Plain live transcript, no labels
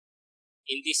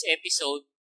In this episode,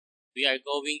 we are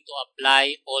going to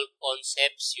apply all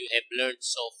concepts you have learned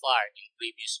so far in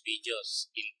previous videos,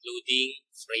 including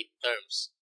freight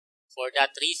terms. For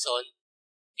that reason,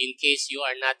 in case you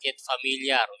are not yet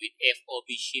familiar with FOB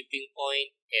shipping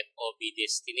point, FOB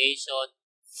destination,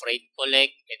 freight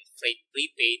collect, and freight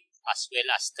prepaid, as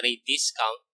well as trade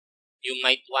discount, you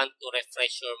might want to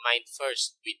refresh your mind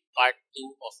first with part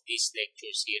 2 of this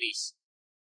lecture series.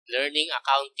 Learning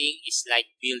accounting is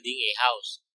like building a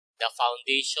house. The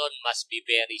foundation must be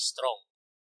very strong.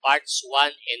 Parts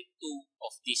 1 and 2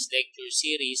 of this lecture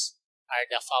series are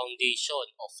the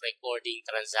foundation of recording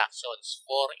transactions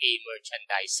for a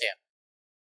merchandiser.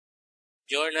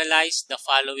 Journalize the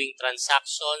following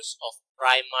transactions of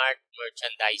Primark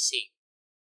merchandising.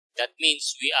 That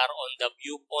means we are on the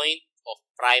viewpoint of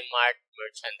Primark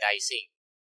merchandising.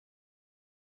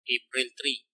 April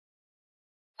 3.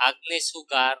 Agnes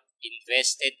Hugar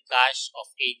invested cash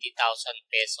of 80,000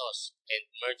 pesos and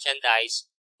merchandise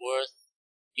worth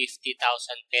 50,000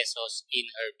 pesos in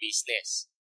her business.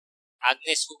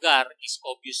 Agnes Hugar is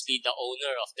obviously the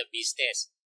owner of the business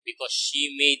because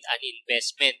she made an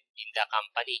investment in the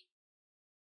company.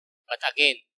 But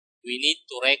again, we need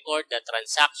to record the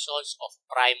transactions of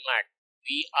Primark.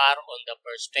 We are on the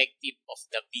perspective of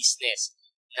the business,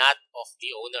 not of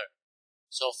the owner.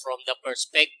 So from the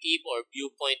perspective or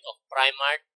viewpoint of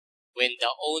Primark, when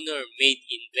the owner made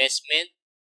investment,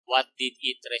 what did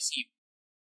it receive?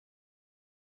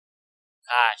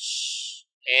 Cash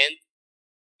and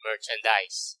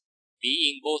merchandise.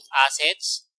 Being both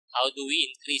assets, how do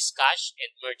we increase cash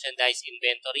and merchandise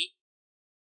inventory?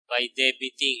 By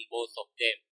debiting both of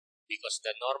them, because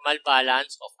the normal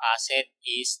balance of asset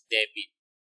is debit.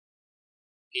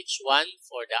 Each one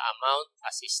for the amount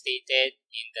as stated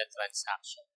in the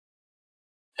transaction.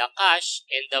 The cash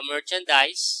and the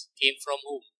merchandise came from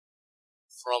whom?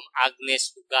 From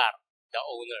Agnes Hugar, the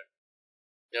owner.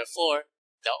 Therefore,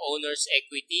 the owner's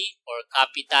equity or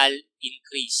capital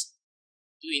increased.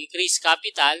 To increase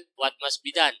capital, what must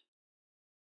be done?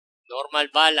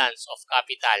 Normal balance of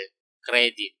capital,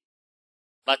 credit.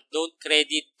 But don't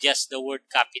credit just the word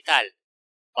capital,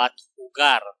 but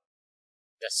Hugar,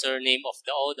 the surname of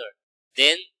the owner,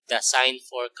 then the sign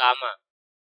for comma,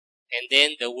 and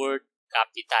then the word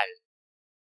capital.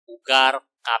 Hugar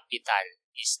Capital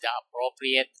is the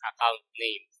appropriate account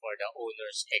name for the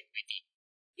owner's equity,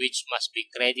 which must be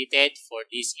credited for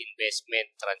this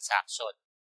investment transaction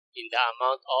in the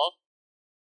amount of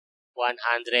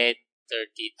 130,000,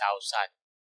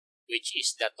 which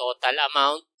is the total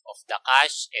amount of the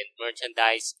cash and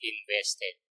merchandise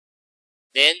invested.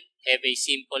 Then, have a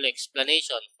simple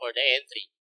explanation for the entry.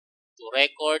 To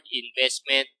record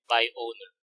investment by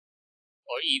owner,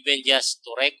 or even just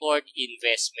to record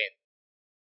investment.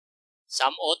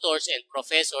 Some authors and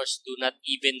professors do not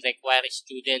even require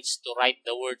students to write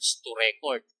the words to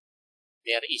record.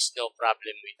 There is no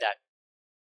problem with that.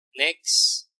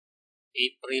 Next,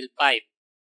 April 5.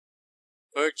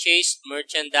 Purchased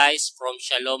merchandise from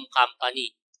Shalom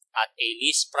Company at a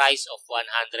list price of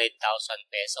 100,000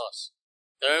 pesos.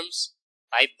 Terms,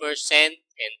 5%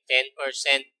 and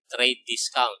 10% trade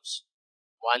discounts,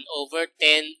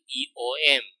 1/10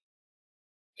 EOM,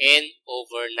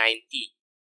 N/90,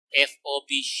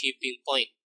 FOB shipping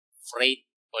point, freight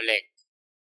collect.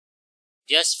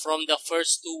 Just from the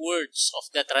first two words of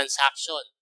the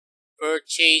transaction,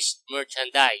 purchased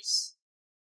merchandise,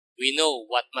 we know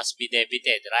what must be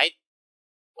debited, right?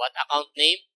 What account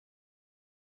name?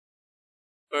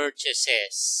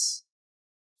 Purchases.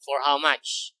 For how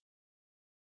much?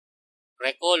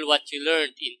 Recall what you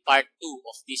learned in part 2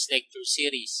 of this lecture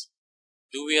series.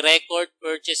 Do we record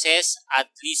purchases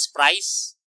at list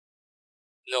price?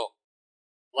 No.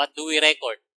 What do we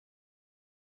record?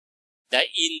 The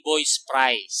invoice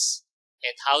price.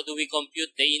 And how do we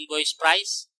compute the invoice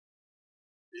price?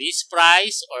 List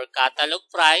price or catalog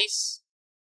price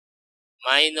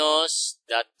minus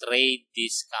the trade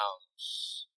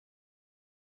discounts.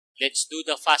 Let's do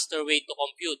the faster way to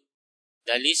compute.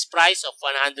 The list price of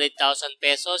 100,000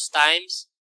 pesos times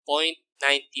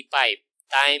 0.95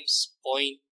 times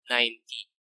 0.90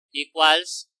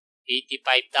 equals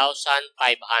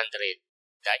 85,500,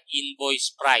 the invoice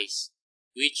price,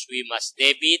 which we must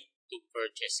debit to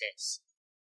purchases.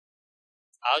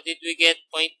 How did we get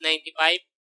 0.95?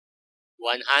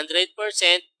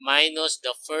 100% minus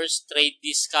the first trade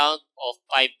discount of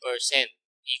 5%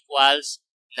 equals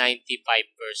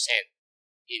 95%.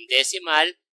 In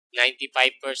decimal,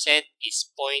 95%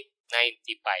 is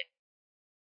 0.95.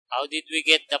 How did we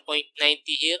get the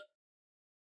 0.90 here?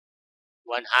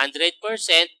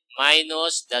 100%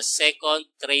 minus the second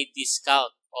trade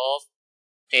discount of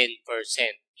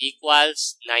 10%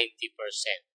 equals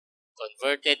 90%.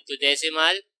 Converted to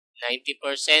decimal,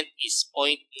 90% is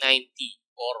 0.90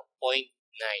 or 0.9.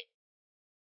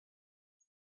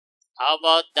 How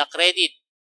about the credit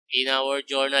in our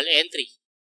journal entry?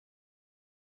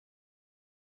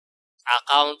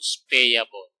 Accounts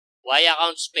payable. Why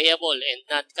accounts payable and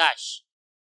not cash?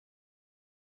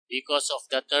 Because of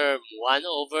the term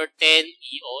 1/10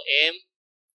 EOM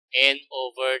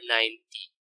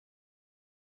N/90.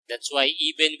 That's why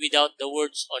even without the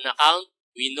words on account,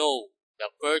 we know the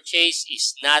purchase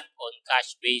is not on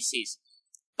cash basis,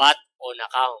 but on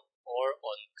account or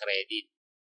on credit.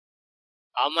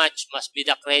 How much must be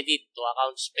the credit to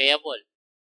accounts payable?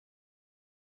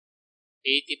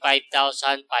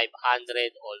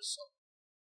 85,500 also.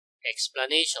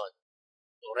 Explanation: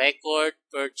 to record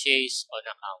purchase on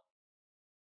account.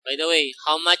 By the way,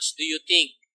 how much do you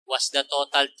think was the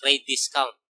total trade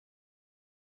discount?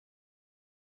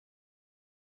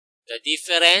 The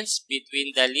difference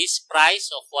between the list price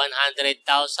of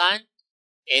 100,000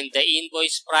 and the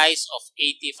invoice price of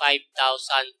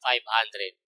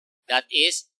 85,500. That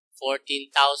is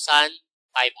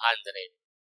 14,500.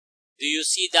 Do you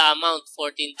see the amount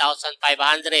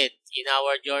 14,500 in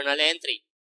our journal entry?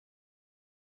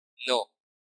 No,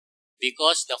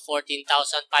 because the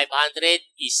 14,500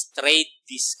 is trade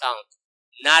discount,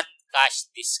 not cash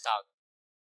discount.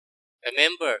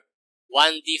 Remember,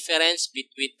 one difference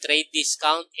between trade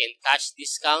discount and cash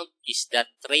discount is that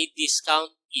trade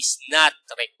discount is not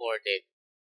recorded,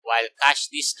 while cash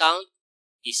discount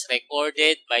is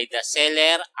recorded by the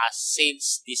seller as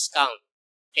sales discount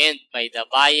and by the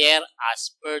buyer as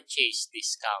purchase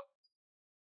discount.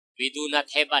 We do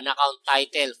not have an account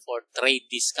title for trade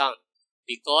discount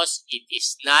because it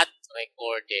is not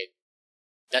recorded.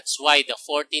 That's why the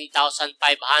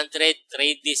 14,500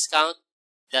 trade discount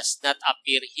does not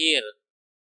appear here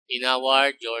in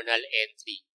our journal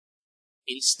entry.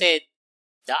 Instead,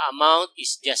 the amount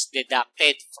is just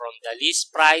deducted from the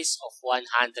list price of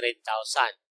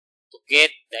 100,000 to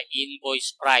get the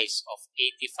invoice price of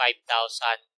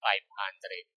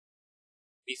 85,500.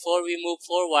 Before we move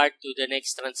forward to the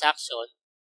next transaction,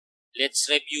 let's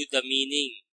review the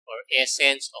meaning or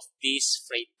essence of these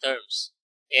freight terms: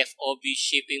 FOB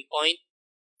shipping point,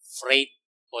 freight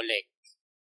collect.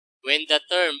 When the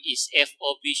term is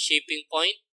FOB shipping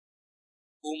point,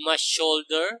 who must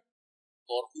shoulder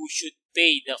or who should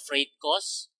pay the freight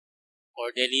cost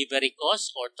or delivery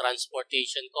cost or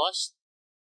transportation cost?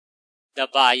 The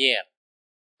buyer.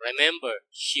 Remember,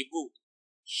 Shibu,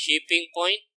 shipping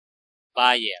point,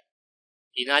 buyer.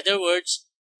 In other words,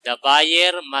 the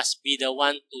buyer must be the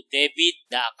one to debit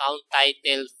the account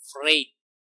title freight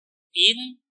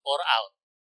in or out.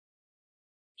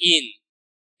 In,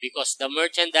 because the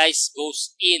merchandise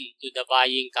goes into the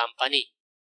buying company.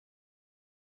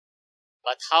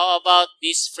 But how about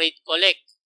this freight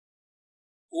collect?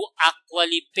 Who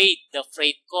actually paid the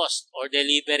freight cost or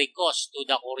delivery cost to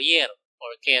the courier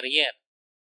or carrier?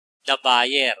 The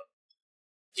buyer.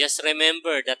 Just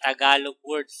remember the Tagalog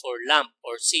word for lump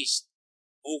or cyst,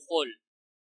 bukol.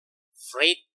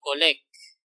 Freight collect.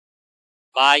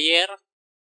 Buyer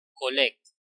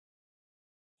collect.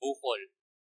 Bukol.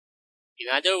 In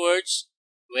other words,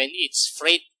 when it's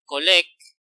freight collect,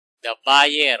 the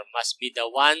buyer must be the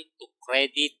one to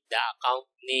credit the account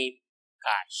name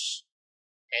cash.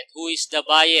 And who is the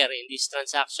buyer in this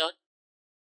transaction?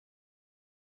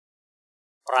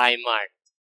 Primart.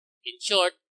 In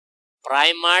short,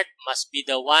 Primart must be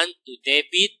the one to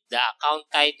debit the account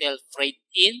title freight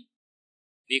in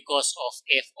because of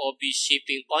FOB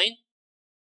shipping point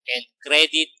and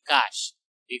credit cash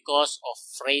because of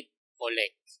freight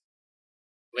collect,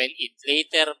 when it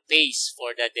later pays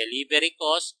for the delivery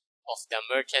cost of the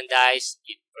merchandise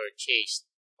it purchased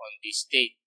on this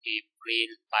date,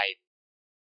 April 5.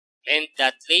 And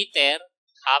that later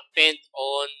happened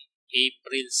on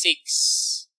April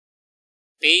 6.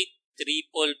 Paid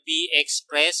Triple B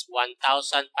Express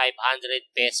 1,500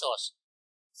 pesos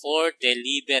for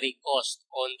delivery cost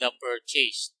on the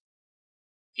purchase.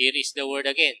 Here is the word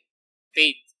again,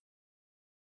 paid.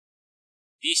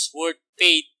 This word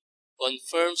paid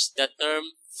confirms the term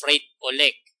freight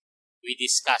collect we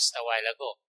discussed a while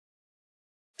ago.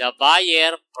 The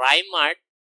buyer, Primart,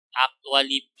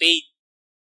 actually paid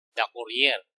the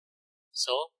courier.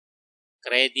 So,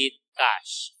 credit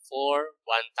cash for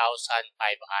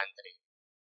 1,500.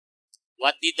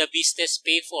 What did the business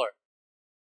pay for?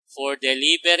 For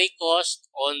delivery cost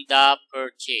on the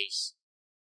purchase.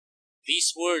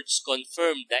 These words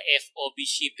confirm the FOB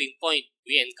shipping point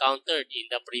we encountered in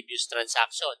the previous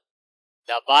transaction.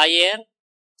 The buyer,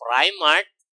 Primart,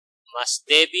 must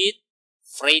debit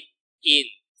freight in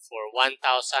for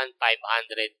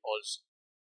 1,500 also.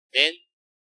 Then,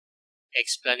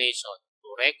 explanation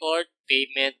to record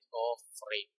payment of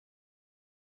freight.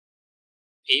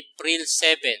 April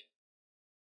 7,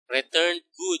 returned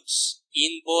goods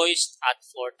invoiced at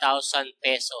 4,000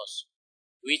 pesos,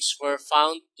 which were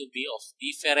found to be of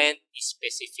different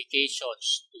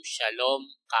specifications to Shalom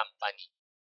Company.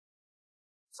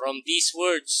 From these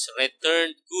words,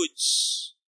 returned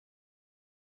goods,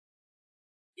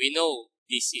 we know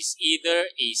this is either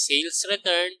a sales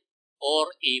return or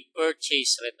a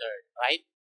purchase return, right?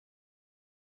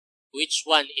 Which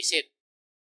one is it?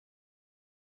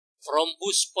 From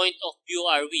whose point of view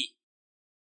are we?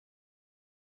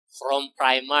 From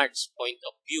Primart's point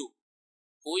of view.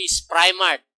 Who is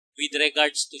Primart with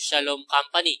regards to Shalom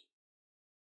Company?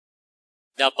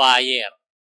 The buyer.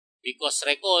 Because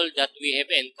recall that we have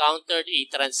encountered a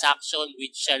transaction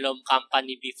with Shalom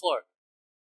Company before.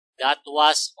 That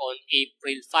was on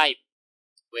April 5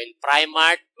 when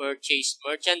Primart purchased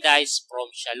merchandise from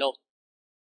Shalom.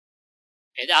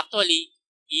 And actually,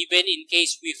 even in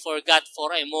case we forgot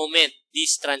for a moment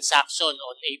this transaction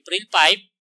on April 5,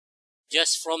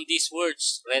 just from these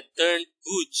words, returned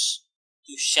goods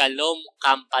to Shalom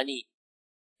Company,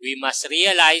 we must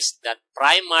realize that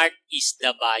Primart is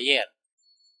the buyer.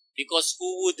 Because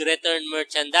who would return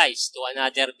merchandise to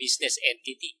another business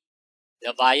entity?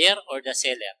 The buyer or the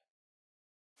seller?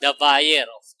 The buyer,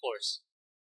 of course.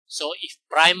 So if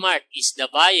Primart is the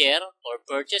buyer or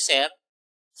purchaser,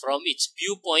 from its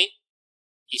viewpoint,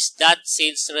 is that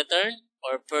sales return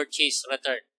or purchase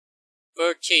return?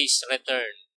 Purchase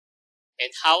return.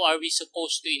 And how are we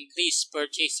supposed to increase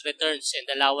purchase returns and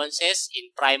allowances in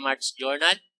Primart's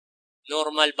journal?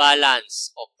 Normal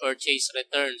balance of purchase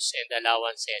returns and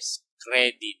allowances,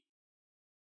 credit.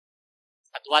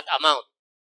 At what amount?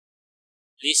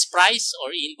 List price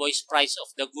or invoice price of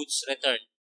the goods returned?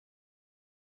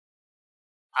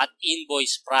 At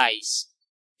invoice price.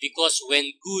 Because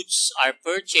when goods are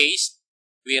purchased,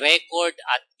 we record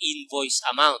at invoice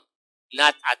amount,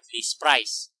 not at list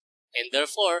price. And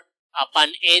therefore,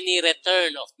 upon any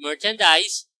return of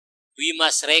merchandise, we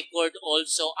must record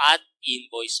also at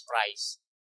invoice price.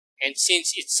 And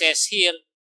since it says here,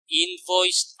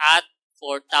 invoiced at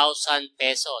 4,000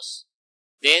 pesos,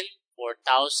 then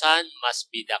 4,000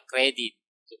 must be the credit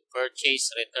to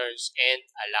purchase returns and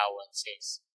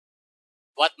allowances.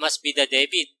 What must be the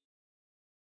debit?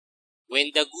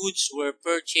 When the goods were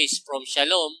purchased from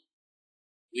Shalom,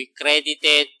 we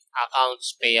credited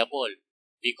accounts payable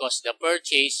because the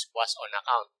purchase was on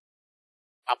account.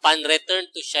 Upon return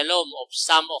to Shalom of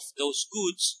some of those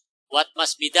goods, what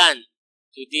must be done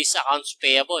to these accounts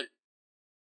payable?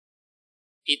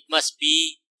 It must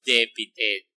be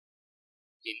debited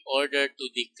in order to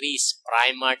decrease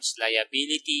Primart's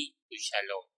liability to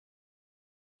Shalom.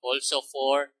 Also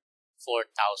for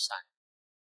 4,000.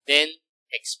 Then,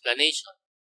 explanation.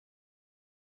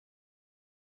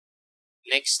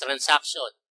 Next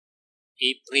transaction,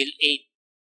 April 8.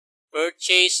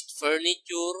 Purchased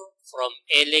furniture from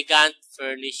Elegant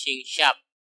Furnishing Shop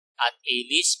at a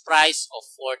list price of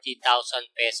 40,000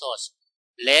 pesos,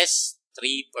 less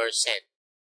 3%.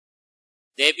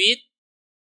 Debit,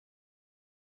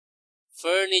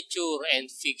 furniture and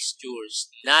fixtures,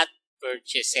 not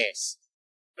purchases.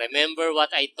 Remember what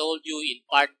I told you in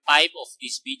part 5 of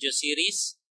this video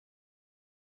series?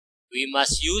 We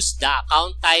must use the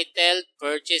account title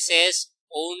purchases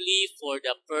only for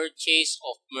the purchase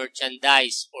of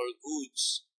merchandise or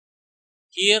goods.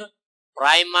 Here,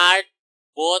 Primart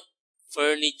bought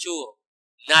furniture,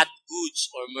 not goods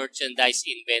or merchandise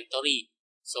inventory.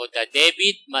 So the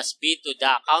debit must be to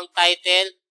the account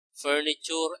title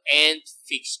furniture and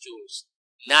fixtures,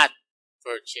 not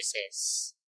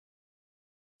purchases.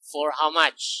 For how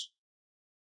much?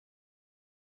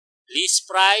 List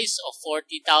price of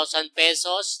 40,000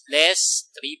 pesos less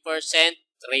 3%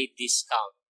 trade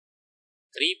discount.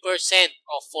 3%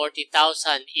 of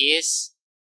 40,000 is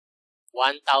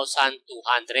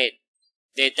 1,200.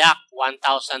 Deduct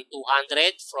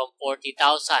 1,200 from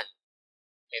 40,000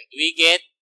 and we get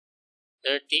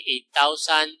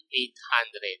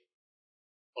 38,800.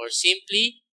 Or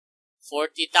simply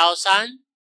 40,000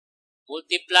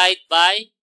 multiplied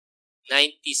by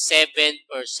 97%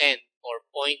 or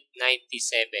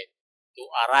 0.97 to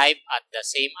arrive at the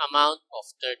same amount of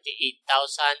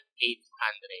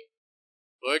 38,800.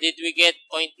 Where did we get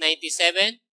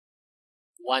 0.97?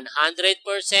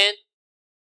 100%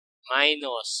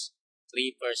 minus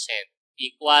 3%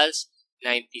 equals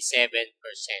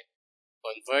 97%.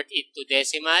 Convert it to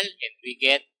decimal and we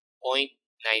get 0.97.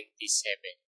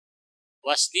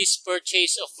 Was this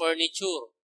purchase of furniture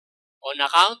On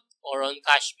account or on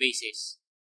cash basis?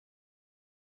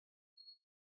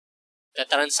 The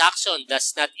transaction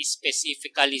does not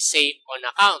specifically say on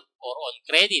account or on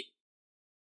credit.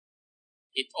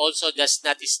 It also does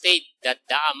not state that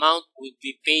the amount will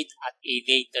be paid at a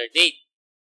later date.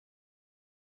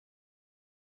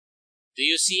 Do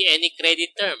you see any credit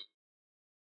term?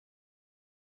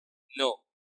 No.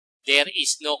 There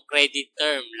is no credit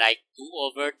term like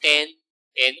 2/10,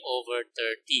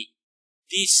 10/30.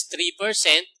 This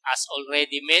 3%, as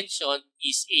already mentioned,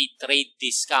 is a trade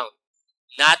discount,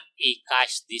 not a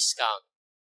cash discount.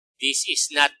 This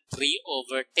is not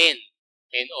 3/10,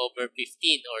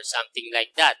 10/15 or something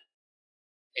like that.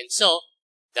 And so,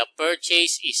 the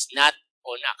purchase is not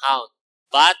on account,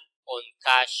 but on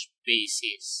cash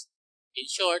basis. In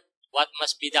short, what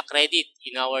must be the credit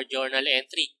in our journal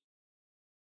entry?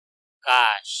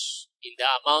 Cash in the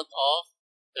amount of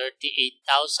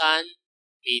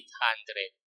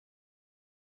 38,800.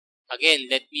 Again,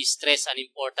 let me stress an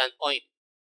important point.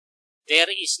 There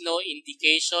is no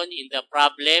indication in the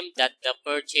problem that the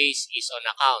purchase is on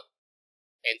account.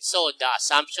 And so, the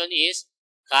assumption is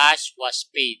cash was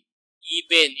paid,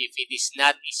 even if it is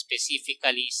not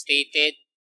specifically stated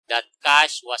that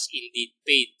cash was indeed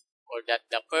paid or that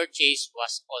the purchase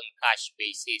was on cash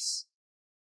basis.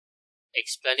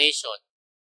 Explanation: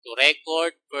 to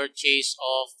record purchase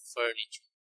of furniture.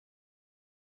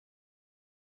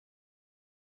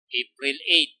 April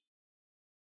 8.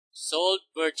 Sold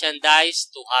merchandise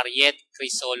to Harriet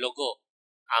Crisologo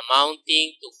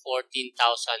amounting to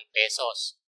 14,000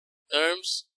 pesos.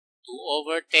 Terms: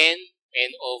 2/10,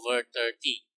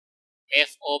 10/30.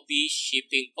 FOB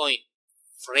shipping point.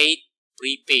 Freight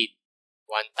prepaid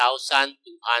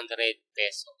 1,200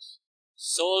 pesos.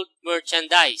 Sold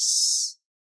merchandise.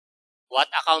 What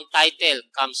account title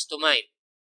comes to mind?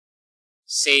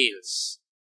 Sales.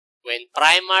 When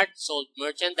Primark sold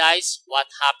merchandise, what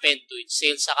happened to its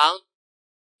sales account?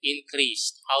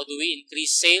 Increased. How do we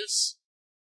increase sales?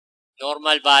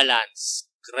 Normal balance,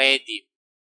 credit,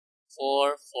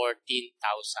 for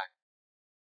 14,000.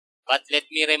 But let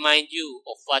me remind you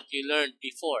of what you learned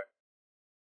before.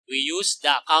 We use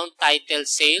the account title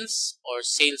sales or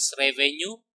sales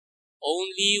revenue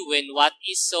only when what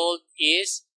is sold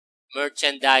is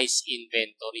merchandise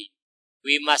inventory.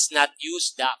 We must not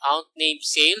use the account name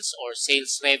sales or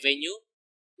sales revenue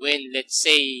when, let's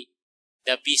say,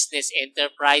 the business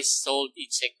enterprise sold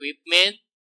its equipment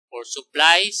or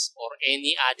supplies or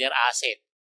any other asset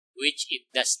which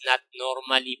it does not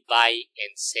normally buy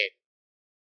and sell.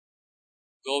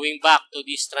 Going back to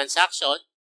this transaction,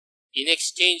 in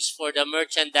exchange for the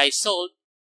merchandise sold,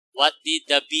 what did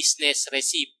the business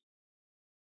receive?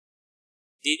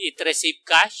 Did it receive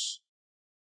cash?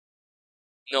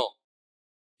 No,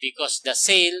 because the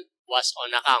sale was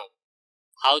on account.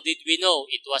 How did we know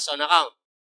it was on account?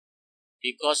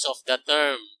 Because of the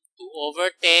term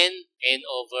 2/10,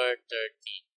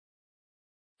 10/30.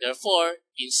 Therefore,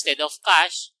 instead of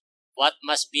cash, what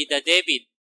must be the debit?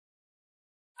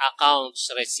 Accounts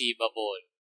receivable.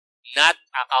 Not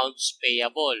accounts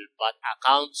payable, but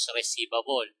accounts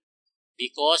receivable.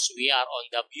 Because we are on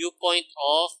the viewpoint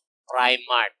of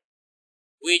Primark,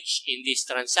 which in this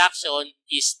transaction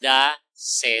is the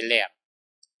seller.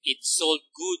 It sold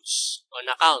goods on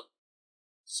account.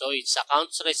 So its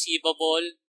accounts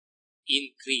receivable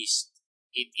increased.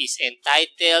 It is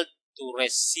entitled to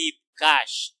receive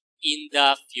cash in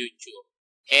the future.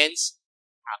 Hence,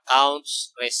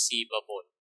 accounts receivable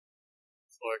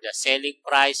for the selling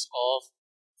price of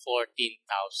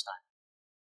 14,000.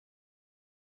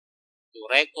 To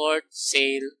record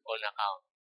sale on account.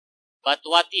 But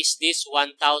what is this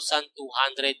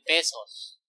 1,200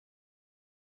 pesos?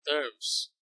 Terms: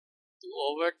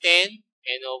 2/10,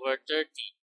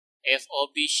 10/30.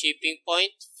 FOB shipping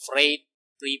point, freight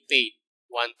prepaid,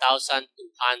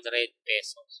 1,200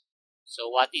 pesos. So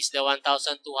what is the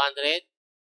 1,200?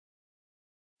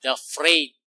 The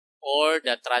freight or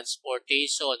the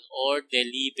transportation or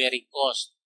delivery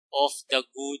cost of the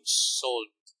goods sold.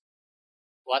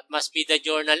 What must be the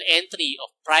journal entry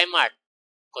of Primark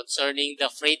concerning the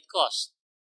freight cost?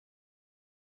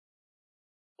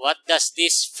 What does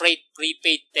this freight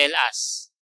prepaid tell us?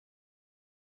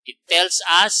 It tells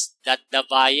us that the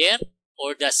buyer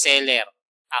or the seller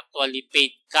actually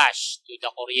paid cash to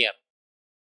the courier.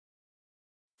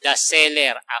 The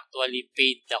seller actually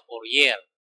paid the courier.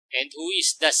 And who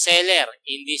is the seller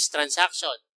in this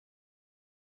transaction?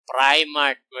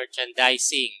 Primark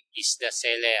Merchandising is the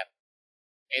seller.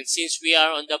 And since we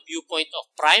are on the viewpoint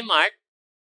of Primark,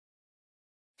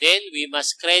 then we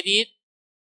must credit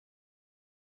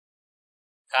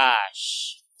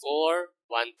cash for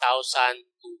 1,200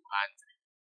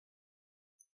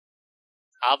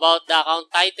 How about the account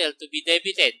title to be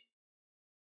debited?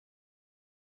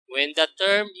 When the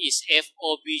term is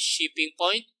FOB shipping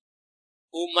point,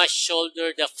 who must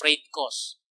shoulder the freight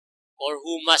cost or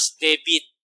who must debit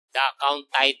the account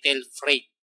title freight?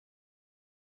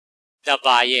 The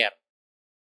buyer.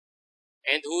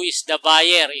 And who is the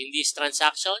buyer in this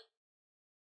transaction?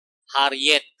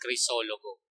 Harriet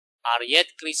Crisologo. Harriet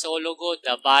Crisologo,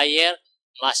 the buyer,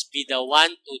 must be the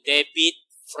one to debit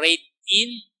freight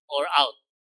in or out.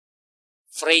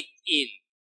 Freight in.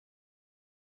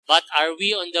 But are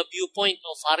we on the viewpoint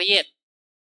of Harriet?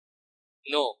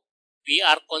 No. We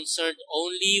are concerned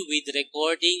only with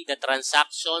recording the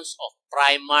transactions of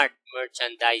Primark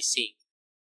merchandising,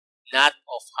 not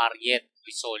of Harriet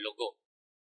Crisologo.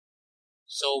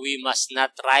 So we must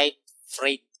not write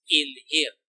freight in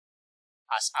here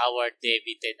as our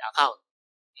debited account.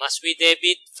 Must we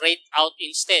debit freight out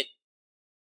instead?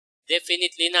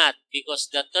 Definitely not, because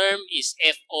the term is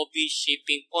FOB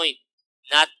shipping point,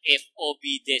 not FOB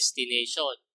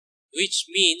destination, which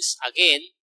means, again,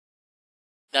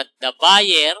 that the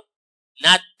buyer,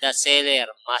 not the seller,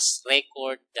 must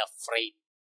record the freight.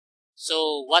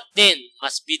 So what then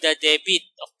must be the debit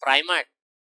of Primark?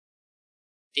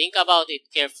 Think about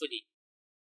it carefully.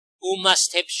 Who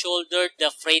must have shouldered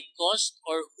the freight cost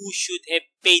or who should have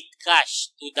paid cash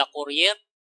to the courier?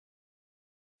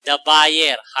 The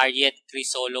buyer, Harriet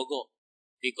Crisologo,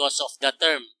 because of the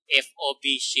term FOB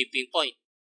shipping point.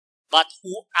 But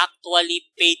who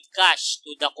actually paid cash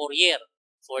to the courier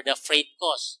for the freight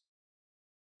cost?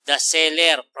 The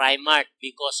seller, Primark,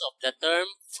 because of the term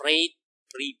freight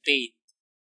prepaid.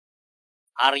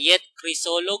 Harriet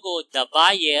Crisologo, the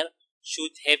buyer,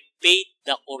 should have paid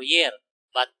the courier,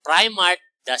 but Primark,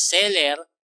 the seller,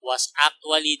 was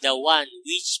actually the one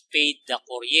which paid the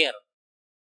courier.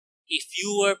 If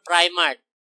you were Primark,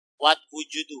 what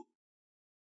would you do?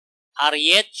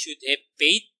 Harriet should have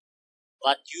paid,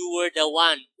 but you were the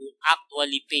one who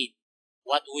actually paid.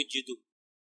 What would you do?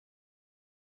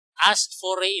 Asked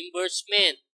for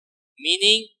reimbursement,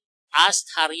 meaning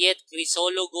asked Harriet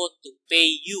Crisologo to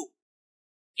pay you.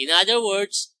 In other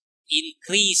words,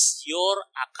 increase your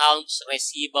accounts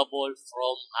receivable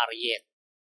from Harriet.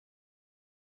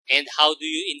 And how do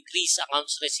you increase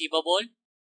accounts receivable?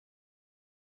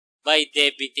 By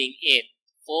debiting it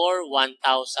for 1,200.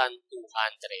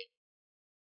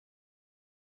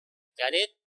 Got it?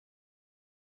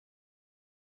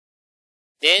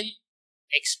 Then,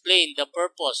 explain the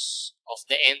purpose of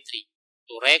the entry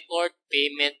to record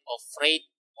payment of freight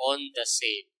on the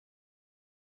sale.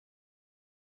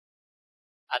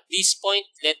 At this point,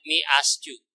 let me ask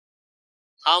you,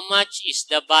 how much is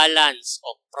the balance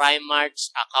of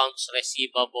Primark's accounts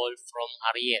receivable from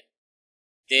Harriet?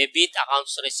 Debit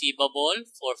accounts receivable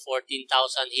for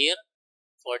 14,000 here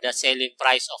for the selling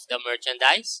price of the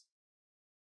merchandise.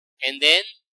 And then,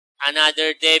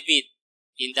 another debit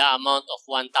in the amount of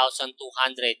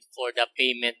 1,200 for the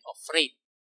payment of freight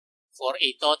for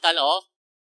a total of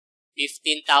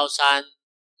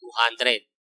 15,200.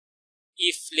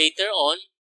 If later on,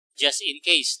 just in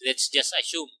case, let's just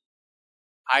assume,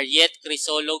 Harriet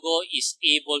Crisologo is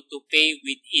able to pay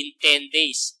within 10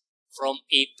 days from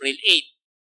April 8.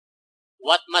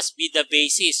 What must be the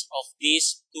basis of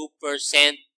this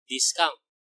 2% discount?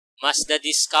 Must the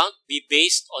discount be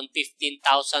based on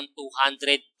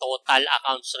 15,200 total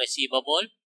accounts receivable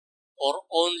or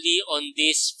only on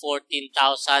this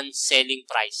 14,000 selling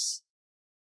price?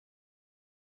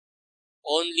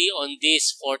 Only on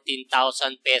this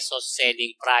 14,000 pesos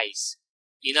selling price.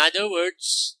 In other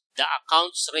words, the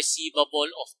accounts receivable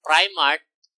of Primark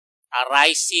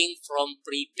arising from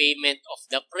prepayment of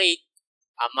the freight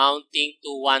amounting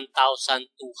to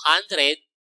 1,200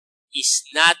 is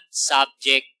not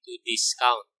subject to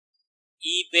discount,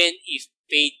 even if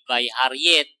paid by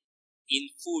Harriet in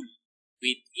full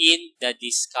within the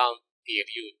discount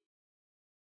period.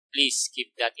 Please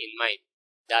keep that in mind.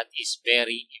 That is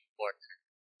very important.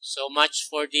 So much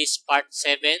for this part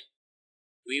 7.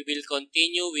 We will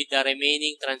continue with the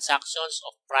remaining transactions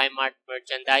of Primark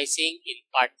merchandising in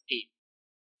part 8.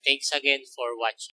 Thanks again for watching.